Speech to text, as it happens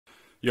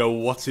Yo,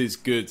 what is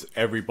good,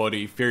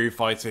 everybody?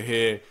 TheoryFighter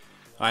here.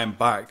 I am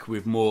back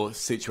with more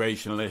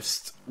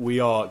Situationist.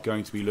 We are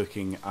going to be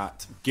looking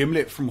at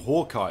Gimlet from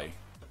Hawkeye,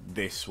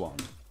 this one.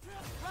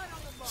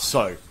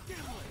 So,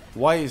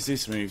 why is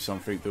this move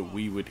something that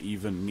we would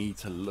even need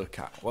to look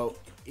at? Well,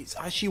 it's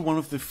actually one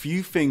of the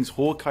few things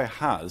Hawkeye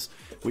has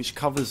which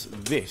covers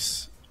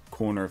this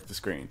corner of the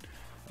screen.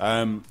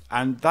 And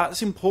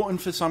that's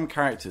important for some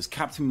characters.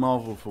 Captain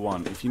Marvel, for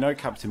one. If you know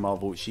Captain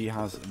Marvel, she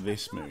has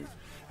this move.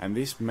 And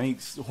this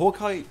makes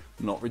Hawkeye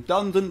not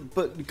redundant,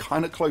 but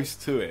kind of close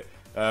to it.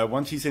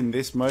 Once he's in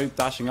this mode,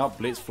 dashing up,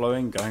 blitz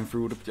flowing, going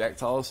through all the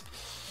projectiles,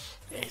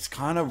 it's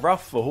kind of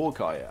rough for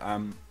Hawkeye.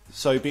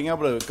 So being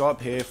able to go up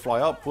here,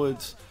 fly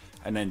upwards,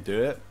 and then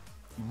do it,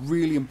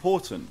 really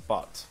important.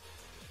 But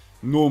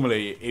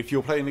normally, if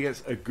you're playing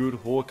against a good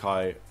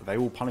Hawkeye, they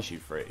will punish you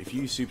for it. If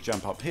you super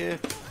jump up here,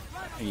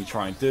 and you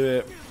try and do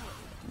it,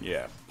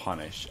 yeah,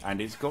 punish. And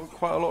it's got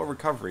quite a lot of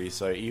recovery,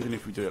 so even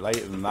if we do it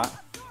later than that,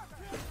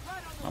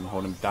 I'm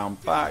holding down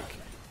back,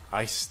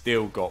 I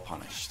still got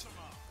punished.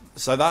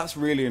 So that's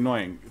really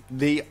annoying.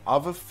 The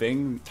other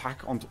thing,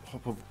 tack on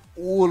top of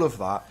all of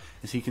that,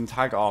 is he can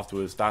tag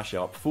afterwards, dash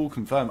up, full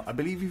confirm. I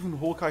believe even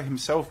Hawkeye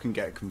himself can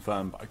get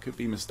confirmed, but I could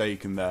be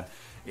mistaken there.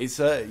 It's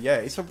a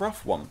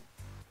rough one.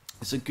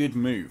 It's a good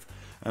move.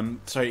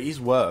 So it is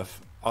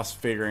worth us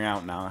figuring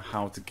out now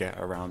how to get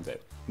around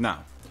it.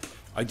 Now,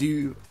 I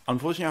do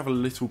unfortunately have a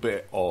little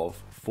bit of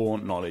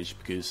foreknowledge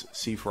because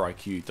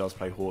C4IQ does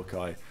play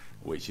Hawkeye,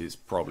 which is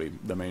probably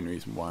the main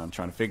reason why I'm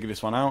trying to figure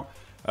this one out.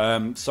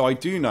 So I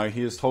do know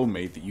he has told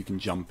me that you can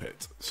jump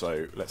it.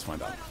 So let's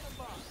find out.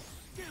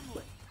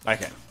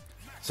 Okay,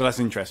 so that's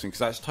interesting because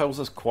that tells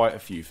us quite a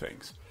few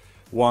things.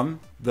 One,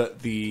 that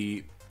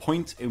the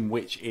point in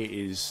which it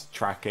is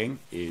tracking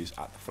is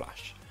at the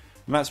flash,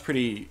 and that's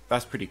pretty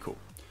cool.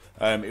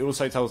 It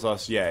also tells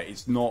us, yeah,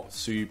 it's not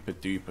super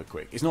duper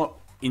quick. It's not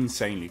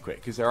insanely quick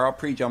because there are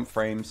pre-jump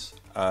frames,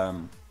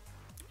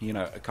 you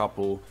know, a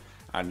couple.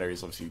 And there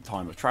is obviously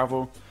time of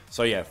travel.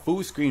 So yeah,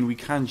 full screen, we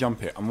can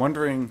jump it. I'm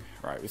wondering,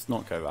 right, let's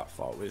not go that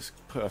far. Let's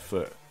put a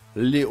foot a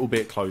little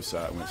bit closer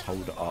and let's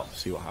hold it up,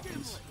 see what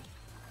happens.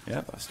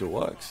 Yeah, that still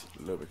works.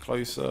 A little bit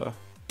closer.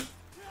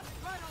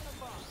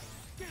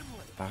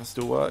 That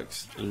still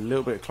works. A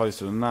little bit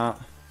closer than that.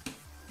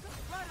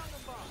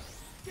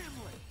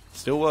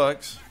 Still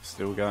works.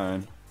 Still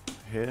going.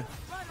 Here.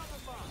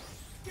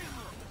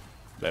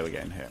 There we're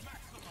getting here.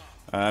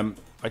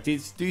 I do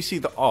see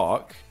the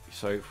arc.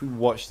 So if we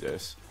watch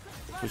this,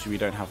 unfortunately we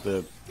don't have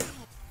the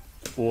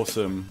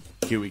awesome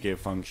Guilty Gear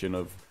function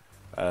of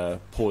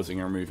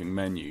pausing and removing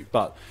menu,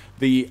 but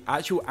the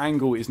actual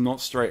angle is not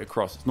straight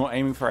across. It's not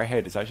aiming for her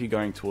head, it's actually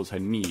going towards her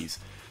knees.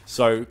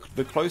 So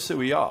the closer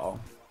we are,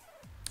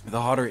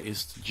 the harder it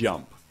is to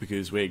jump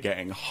because we're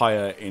getting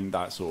higher in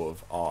that sort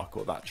of arc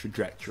or that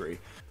trajectory.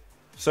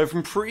 So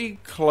from pretty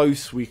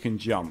close we can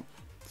jump.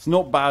 It's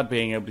not bad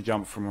being able to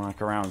jump from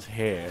like around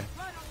here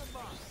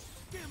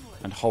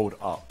and hold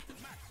up.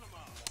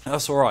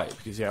 That's alright,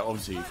 because yeah,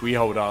 obviously if we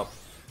hold up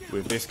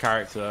with this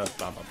character,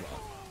 blah blah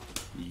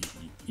blah,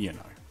 you know,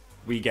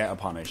 we get a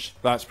punish.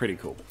 That's pretty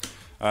cool.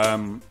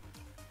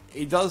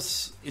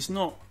 It's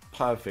not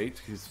perfect,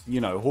 because, you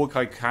know,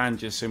 Hawkeye can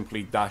just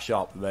simply dash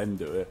up, then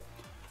do it.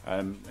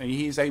 And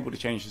he's able to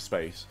change the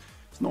space.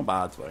 It's not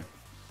bad though.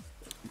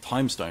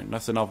 Time Stone,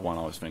 that's another one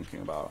I was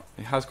thinking about.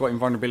 It has got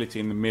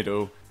invulnerability in the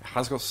middle, it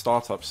has got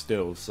startup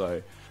still,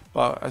 so,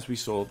 but as we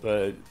saw,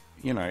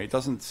 you know, it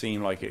doesn't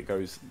seem like it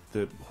goes,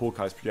 the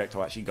Hawkeye's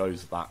projectile actually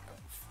goes that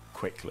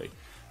quickly.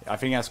 I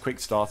think it has quick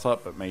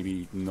startup, but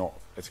maybe not,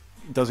 it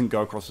doesn't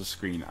go across the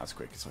screen as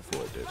quick as I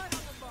thought it did.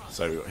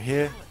 So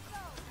here,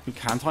 we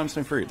can time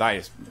stone through. That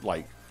is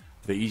like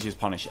the easiest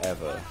punish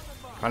ever.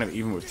 Kind of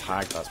even with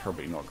tag, that's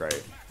probably not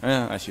great.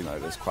 Actually no,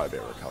 there's quite a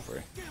bit of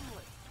recovery.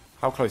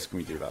 How close can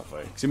we do that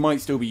though? Because it might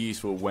still be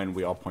useful when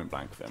we are point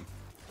blank with him.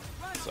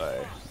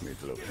 So,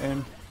 move a little bit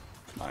in.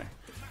 No.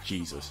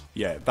 Jesus.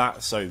 Yeah,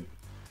 that, so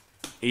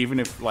even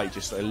if like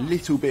just a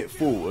little bit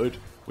forward,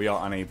 we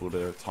are unable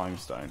to time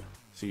stone.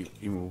 See,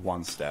 even with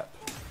one step.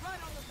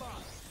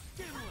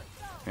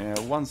 Yeah,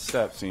 one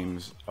step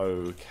seems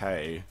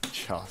okay.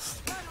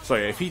 Just so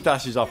yeah, if he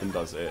dashes up and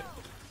does it,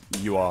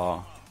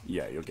 you're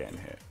getting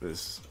hit.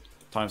 This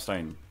time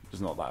stone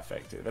is not that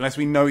effective unless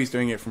we know he's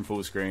doing it from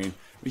full screen.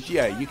 Which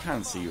yeah, you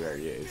can see where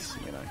he is.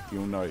 You know,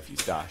 you'll know if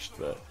he's dashed.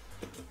 But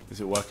does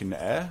it work in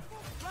the air?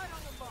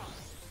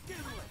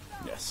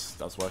 Yes, it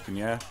does work in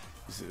the air.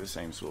 Is it the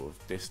same sort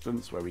of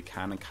distance where we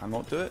can and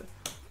cannot do it?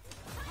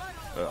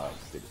 I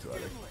did it too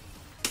early.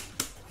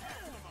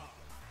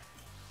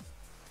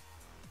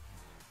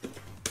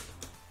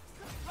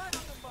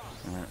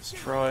 Alright, let's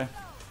try.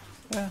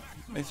 Yeah,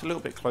 it's a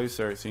little bit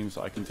closer. It seems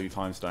that I can do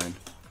time stone.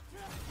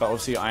 But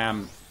obviously I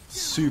am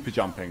super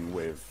jumping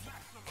with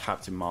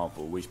Captain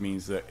Marvel, which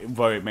means that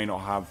though it may not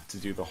have to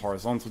do the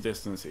horizontal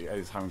distance, it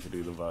is having to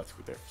do the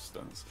vertical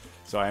distance.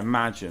 So I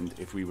imagined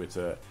if we were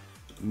to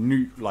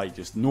like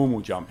just normal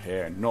jump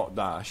here and not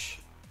dash,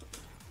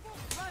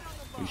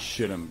 We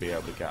shouldn't be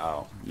able to get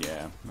out.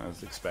 Yeah,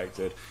 as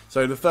expected.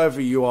 So the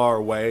further you are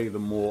away, the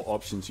more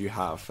options you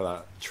have for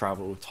that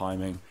travel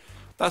timing.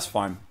 That's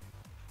fine.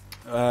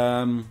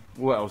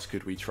 What else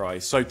could we try?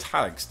 So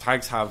tags.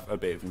 Tags have a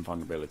bit of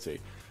invulnerability.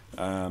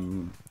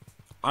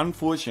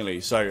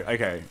 Unfortunately, so,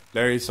 okay,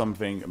 there is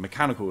something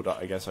mechanical that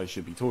I guess I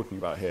should be talking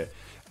about here.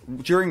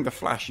 During the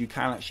flash, you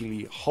can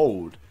actually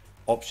hold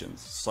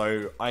options.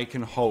 So I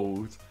can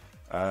hold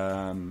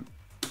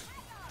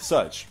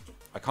surge.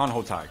 I can't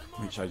hold tag,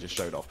 which I just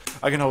showed off.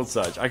 I can hold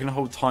surge. I can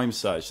hold time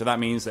surge. So that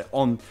means that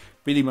on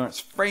pretty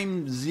much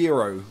frame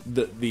 0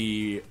 that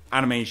the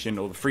animation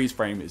or the freeze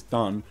frame is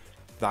done,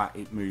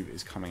 that move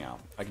is coming out.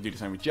 I can do the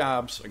same with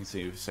jabs. I can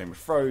do the same with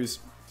throws.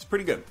 It's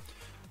pretty good.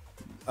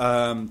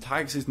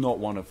 Tags is not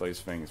one of those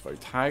things though.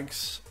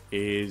 Tags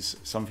is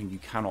something you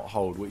cannot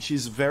hold, which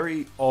is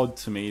very odd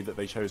to me that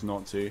they chose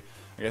not to.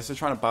 I guess they're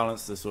trying to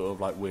balance the sort of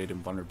like weird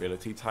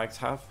invulnerability tags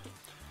have.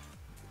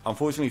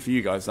 Unfortunately for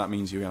you guys, that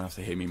means you're going to have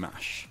to hear me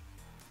mash.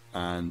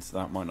 And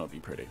that might not be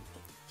pretty.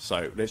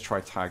 So let's try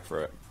tag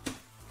for it.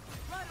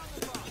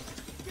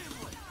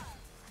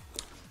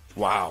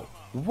 Wow.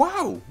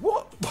 Wow!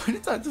 What? Why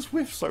did that just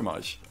whiff so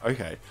much?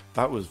 Okay,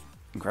 that was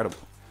incredible.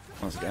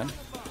 Once again.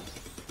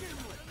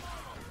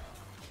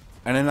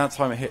 And in that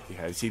time it hit.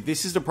 Okay, see,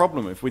 this is the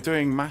problem. If we're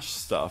doing mash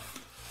stuff.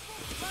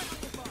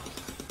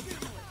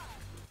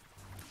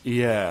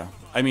 Yeah,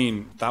 I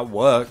mean, that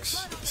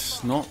works.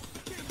 It's not...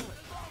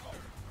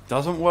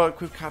 Doesn't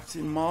work with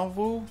Captain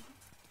Marvel?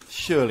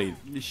 Surely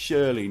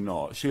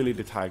not. Surely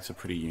the tags are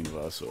pretty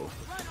universal.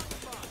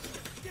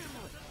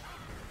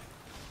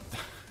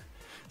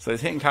 So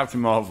it's hitting Captain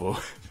Marvel.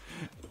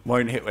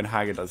 Won't hit when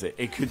Hager does it.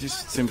 It could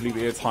just simply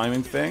be a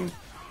timing thing.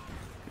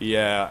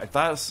 Yeah,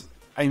 that's...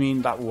 I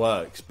mean, that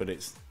works, but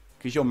it's...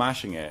 Because you're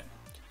mashing it.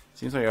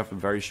 Seems like you have a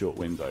very short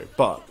window.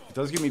 But it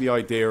does give me the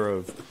idea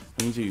of...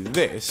 When you do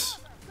this...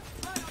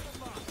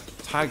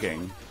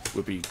 Tagging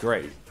would be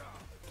great.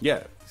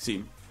 Yeah,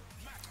 see...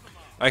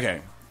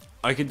 Okay,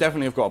 I could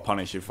definitely have got a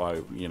punish if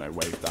I, you know,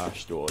 wave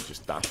dashed or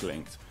just dash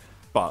linked.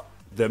 But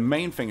the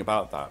main thing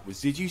about that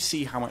was, did you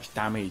see how much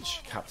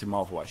damage Captain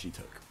Marvel actually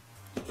took?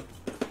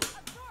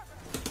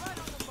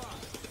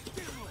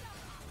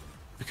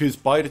 Because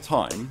by the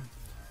time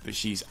that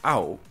she's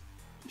out,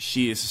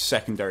 she is a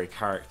secondary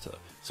character.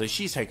 So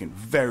she's taken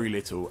very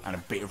little and a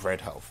bit of red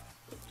health.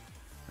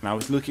 And I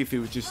was looking if it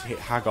would just hit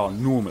Hagar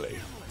normally.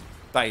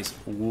 That is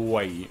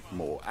way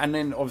more. And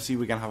then obviously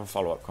we're going to have a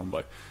follow-up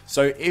combo.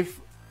 So if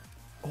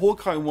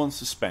Hawkeye wants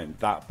to spend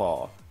that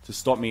bar to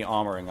stop me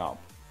armoring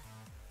up,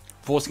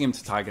 forcing him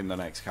to tag in the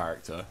next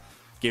character,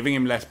 giving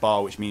him less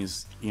bar, which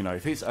means, you know,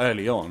 if it's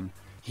early on,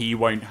 he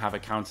won't have a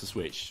counter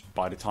switch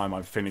by the time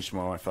I've finished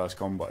my first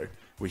combo,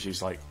 which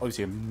is like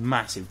obviously a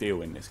massive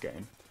deal in this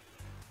game.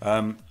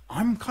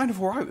 I'm kind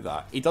of alright with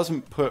that. It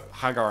doesn't put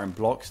Hagar in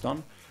block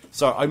stun,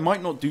 so I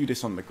might not do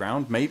this on the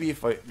ground. Maybe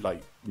if I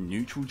like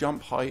neutral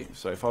jump height,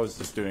 so if I was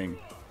just doing,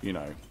 you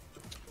know,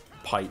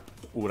 pipe,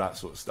 all that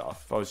sort of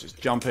stuff, if I was just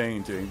jumping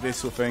and doing this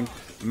sort of thing,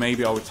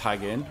 maybe I would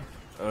tag in.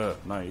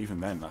 No, even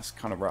then, that's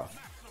kind of rough.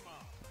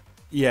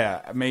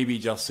 Yeah, maybe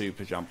just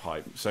super jump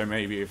height. So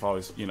maybe if I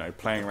was, you know,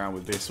 playing around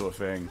with this sort of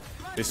thing,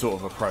 this sort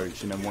of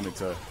approach, and then wanted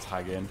to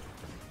tag in.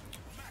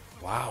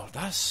 Wow,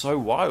 that's so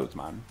wild,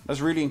 man.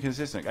 That's really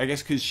inconsistent. I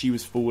guess because she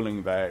was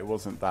falling there, it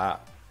wasn't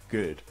that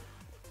good.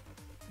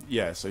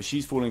 Yeah, so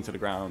she's falling to the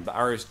ground. The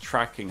arrow's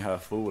tracking her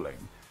falling.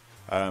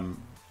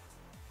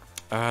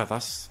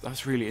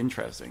 That's really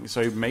interesting.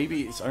 So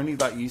maybe it's only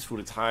that useful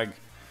to tag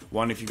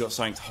one if you've got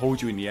something to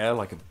hold you in the air,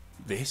 like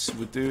this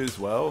would do as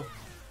well.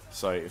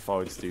 So if I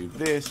were to do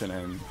this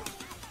and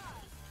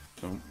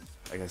then...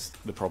 I guess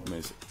the problem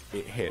is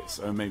it hits.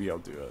 Or maybe I'll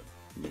do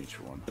a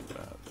neutral one.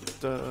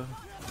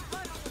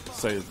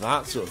 So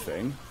that sort of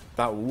thing,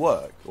 that will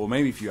work. Or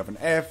maybe if you have an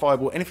air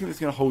fireball, anything that's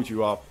going to hold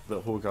you up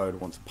that Hawkeye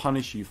would want to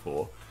punish you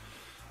for,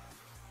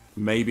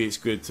 maybe it's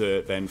good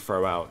to then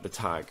throw out the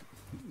tag.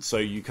 So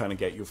you kind of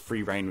get your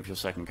free reign with your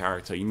second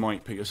character. You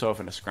might put yourself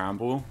in a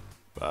scramble,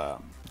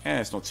 but yeah,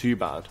 it's not too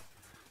bad.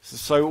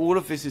 So all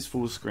of this is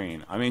full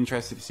screen. I'm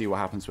interested to see what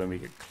happens when we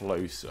get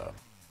closer.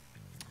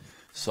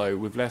 So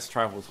with less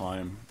travel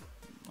time,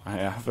 I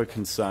have a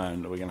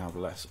concern that we're going to have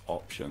less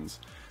options.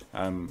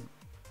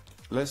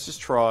 Let's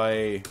just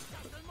try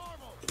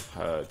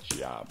her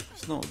jab.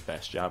 It's not the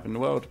best jab in the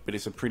world, but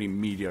it's a pretty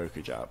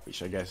mediocre jab,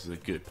 which I guess is a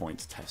good point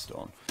to test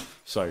on.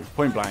 So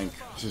point blank,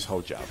 just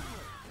hold jab.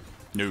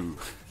 No,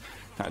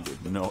 that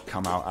did not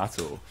come out at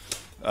all.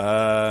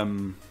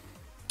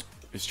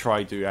 Let's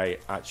try do a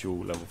actual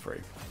level 3.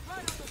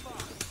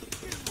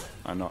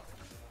 I'm not...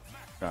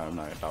 No,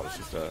 that was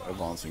just an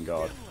advancing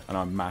guard. And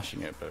I'm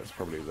mashing it, but it's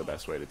probably the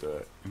best way to do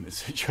it in this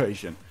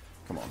situation.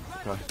 Come on,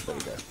 okay, there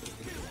we go.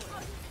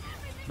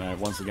 No,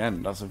 once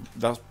again,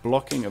 that's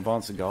blocking,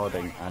 advancing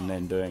guarding, and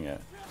then doing it.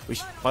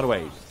 Which, by the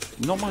way,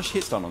 not much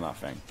hits done on that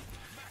thing.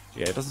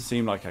 Yeah, it doesn't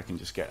seem like I can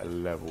just get a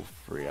level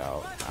 3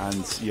 out.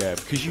 And yeah,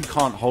 because you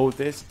can't hold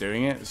this,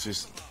 doing it, it's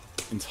just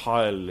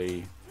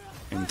entirely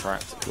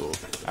impractical.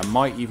 And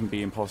might even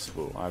be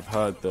impossible. I've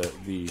heard that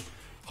the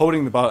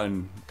holding the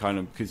button, kind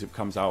of, because it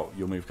comes out,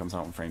 your move comes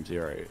out on frame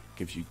 0, it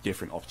gives you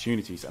different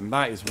opportunities, and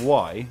that is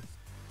why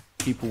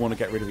people want to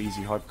get rid of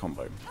easy hyper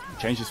combo. It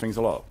changes things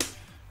a lot.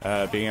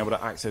 Being able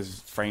to access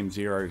frame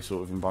 0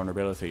 sort of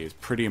invulnerability is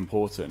pretty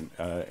important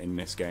in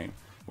this game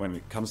when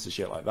it comes to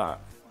shit like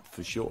that,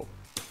 for sure.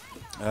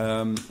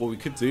 What we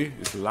could do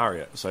is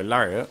Lariat. So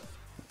Lariat,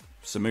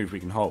 it's a move we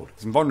can hold.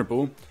 It's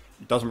invulnerable,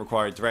 it doesn't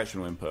require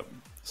directional input.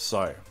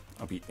 So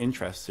I'll be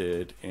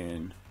interested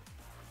in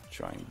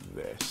trying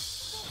this.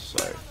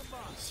 So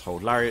let's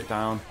hold Lariat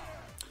down.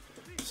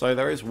 So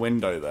there is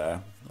window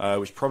there,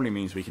 which probably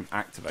means we can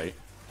activate,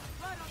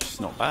 which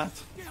is not bad.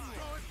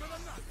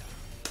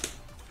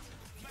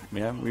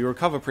 Yeah, we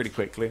recover pretty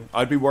quickly.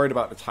 I'd be worried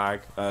about the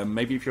tag.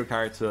 Maybe if your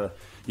character,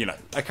 you know,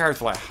 a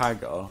character like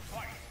Hagar,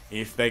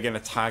 if they're going to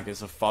tag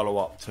as a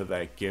follow-up to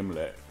their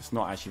Gimlet, it's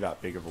not actually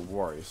that big of a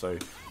worry. So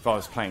if I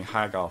was playing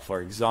Hagar,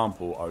 for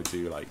example, I would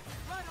do like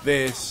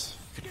this,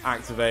 could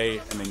activate,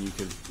 and then you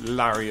could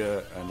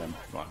Lariat, and then,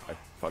 well, I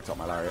fucked up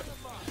my Lariat.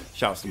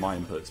 Shouts to my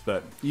inputs,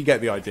 but you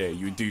get the idea.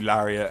 You would do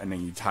Lariat, and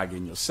then you tag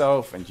in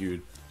yourself, and you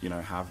would, you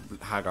know, have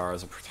Hagar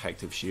as a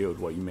protective shield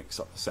while you mix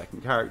up the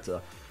second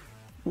character.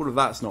 All of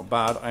that's not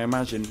bad. I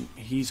imagine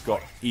he's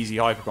got easy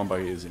hyper combo,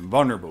 he is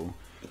invulnerable,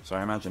 so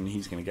I imagine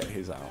he's going to get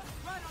his out.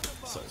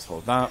 So let's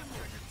hold that.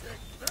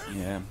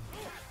 Yeah.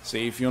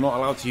 See, if you're not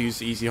allowed to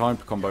use easy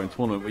hyper combo in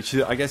tournament, which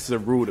I guess is a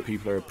rule that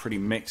people are pretty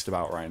mixed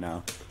about right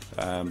now,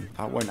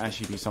 that won't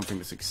actually be something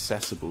that's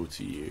accessible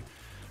to you.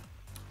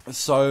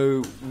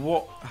 So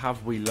what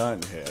have we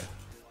learned here?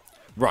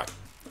 Right.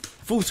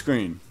 Full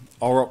screen.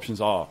 Our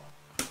options are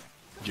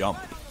jump.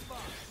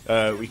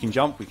 We can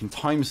jump, we can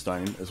time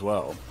stone as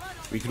well.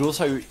 We could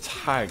also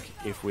tag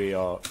if we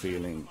are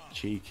feeling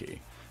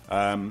cheeky.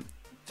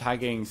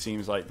 Tagging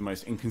seems like the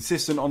most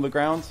inconsistent on the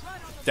ground.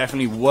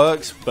 Definitely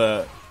works,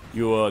 but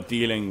you're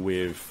dealing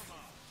with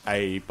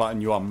a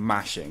button you are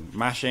mashing.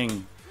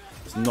 Mashing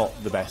is not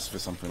the best for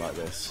something like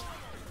this.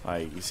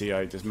 You see,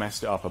 I just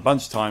messed it up a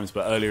bunch of times,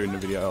 but earlier in the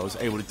video I was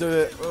able to do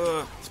it.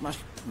 Smash.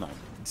 No.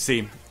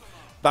 See,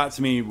 that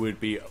to me would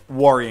be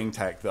worrying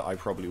tech that I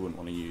probably wouldn't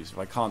want to use. If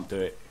I can't do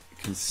it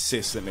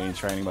consistently in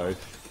training mode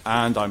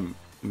and I'm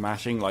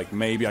mashing, like,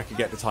 maybe I could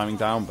get the timing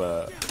down,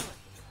 but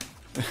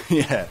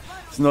yeah,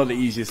 it's not the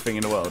easiest thing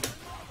in the world.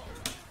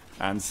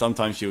 And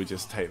sometimes she'll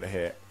just take the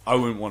hit. I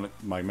wouldn't want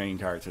my main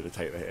character to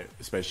take the hit,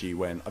 especially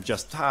when I've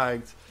just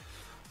tagged.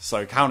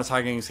 So counter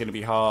tagging is going to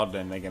be hard,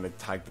 and they're going to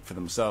tag for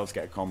themselves,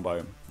 get a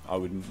combo. I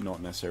would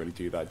not necessarily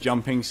do that.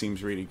 Jumping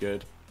seems really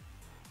good.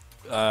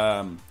 If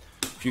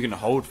you're going to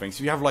hold things,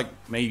 if you have like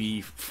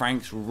maybe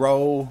Frank's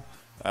roll,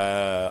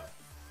 what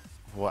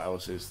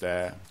else is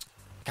there?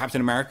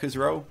 Captain America's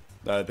roll,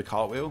 the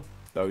cartwheel.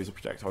 Those are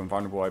projectile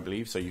invulnerable, I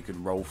believe, so you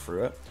can roll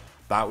through it.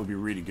 That would be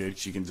really good,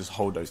 because you can just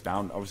hold those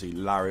down. Obviously,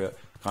 Lariat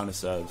kind of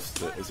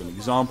serves as an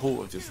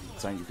example of just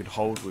something you could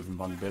hold with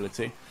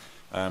invulnerability.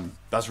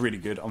 That's really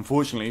good.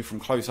 Unfortunately, from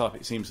close up,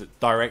 it seems that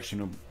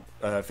directional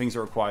things that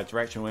require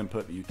directional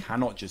input that you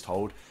cannot just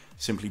hold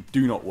simply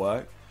do not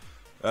work.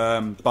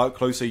 But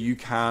closer, you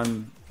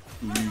can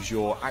use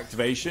your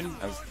activation,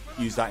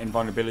 use that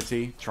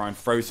invulnerability, try and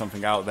throw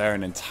something out there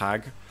and then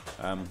tag.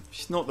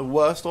 It's not the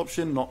worst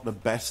option, not the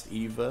best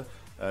either.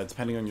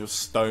 Depending on your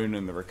stone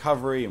and the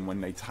recovery, and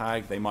when they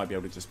tag, they might be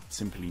able to just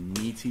simply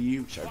knee to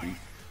you, which I'd be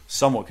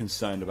somewhat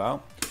concerned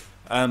about.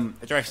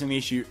 Addressing the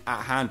issue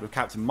at hand with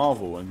Captain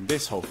Marvel and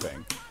this whole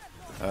thing,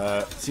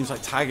 it seems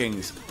like tagging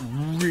is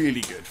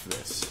really good for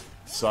this.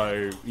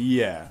 So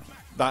yeah,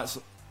 that's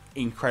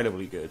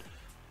incredibly good.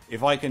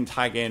 If I can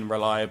tag in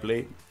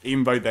reliably,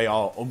 even though they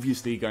are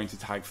obviously going to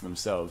tag for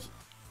themselves,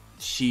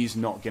 she's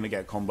not going to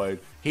get comboed.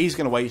 He's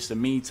going to waste a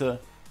meter.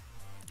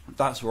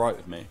 That's right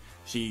with me.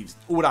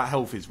 All that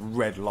health is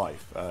red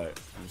life. I'll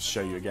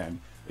show you again.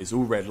 It's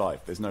all red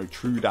life. There's no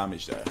true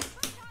damage there.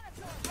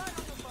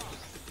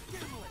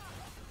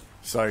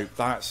 So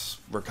that's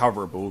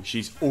recoverable.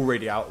 She's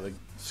already out of the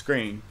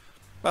screen.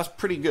 That's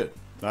pretty good.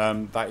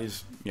 That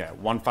is, yeah,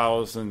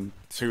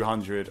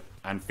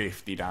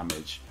 1,250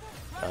 damage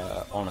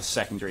on a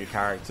secondary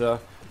character.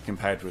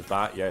 Compared with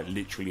that, yeah,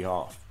 literally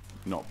half.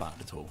 Not bad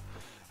at all.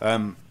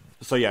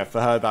 So yeah,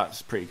 for her,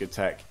 that's pretty good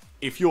tech.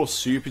 If you're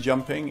super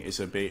jumping, it's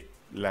a bit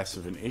less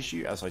of an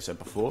issue, as I said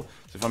before.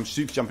 So if I'm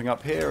super jumping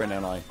up here and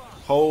then I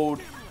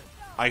hold,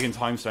 I can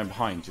time stone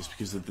behind just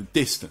because of the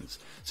distance.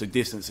 So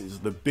distance is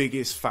the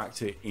biggest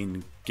factor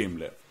in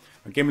Gimlet.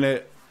 And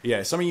Gimlet,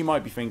 yeah, some of you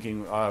might be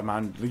thinking, oh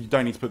man, you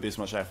don't need to put this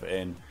much effort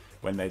in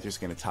when they're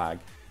just going to tag.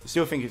 I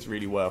still think it's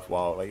really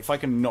worthwhile. Like, if I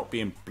can not be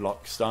in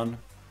block stun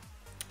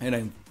and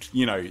then,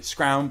 you know,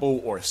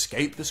 scramble or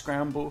escape the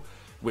scramble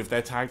with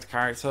their tagged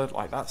character,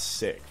 like, that's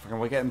sick. If I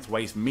can get them to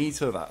waste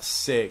meter, that's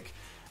sick.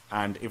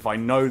 And if I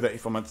know that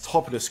if I'm at the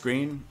top of the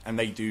screen and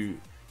they do,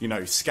 you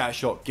know,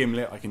 scattershot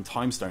Gimlet, I can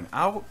time stone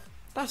out,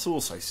 that's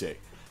also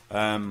sick.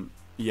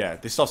 Yeah,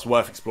 this stuff's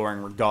worth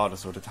exploring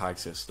regardless of the tag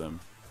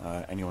system.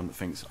 Anyone that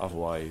thinks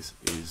otherwise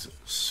is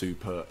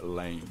super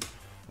lame.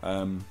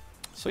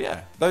 So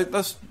yeah,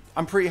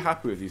 I'm pretty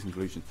happy with these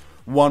conclusions.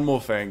 One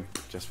more thing,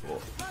 just for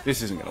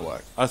this isn't going to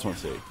work. I just want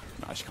to see.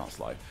 No, she can't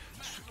slide.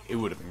 It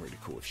would have been really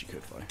cool if she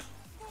could, though.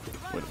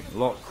 Would have been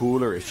a lot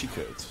cooler if she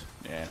could.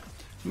 Yeah,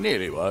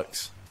 nearly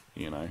works.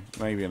 You know,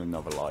 maybe in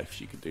another life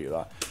she could do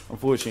that.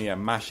 Unfortunately, yeah,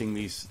 mashing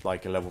these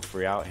like a level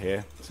 3 out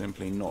here,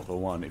 simply not the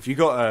one. If you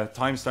got a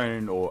time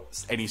stone or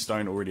any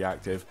stone already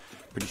active,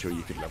 pretty sure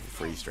you could level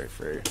 3 straight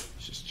through.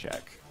 Let's just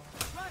check.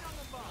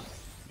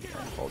 Yeah,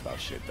 hold that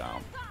shit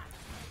down.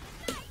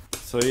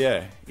 So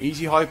yeah,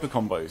 easy hyper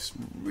combos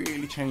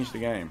really changed the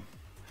game.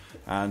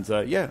 And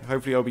yeah,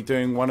 hopefully I'll be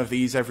doing one of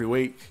these every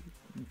week.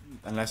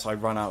 Unless I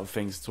run out of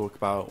things to talk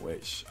about,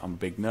 which I'm a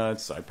big nerd,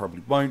 so I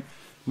probably won't.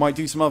 Might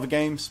do some other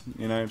games,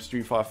 you know,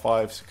 Street Fighter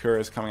 5,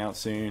 Sakura's coming out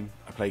soon.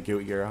 I play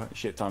Guilty Gear a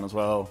shit ton as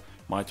well.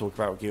 Might talk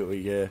about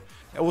Guilty Gear.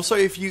 Also,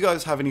 if you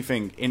guys have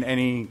anything in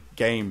any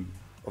game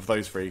of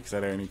those three, because they're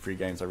the only 3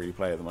 games I really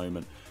play at the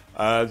moment,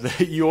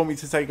 that you want me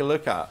to take a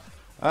look at,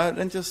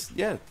 then just,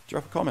 yeah,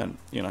 drop a comment,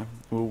 you know.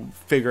 We'll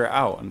figure it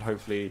out, and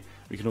hopefully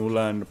we can all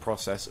learn the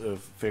process of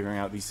figuring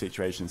out these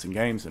situations in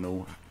games and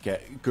all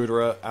get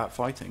gooder at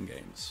fighting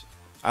games.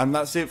 And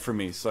that's it from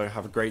me, so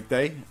have a great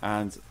day,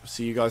 and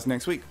see you guys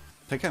next week.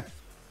 Take care.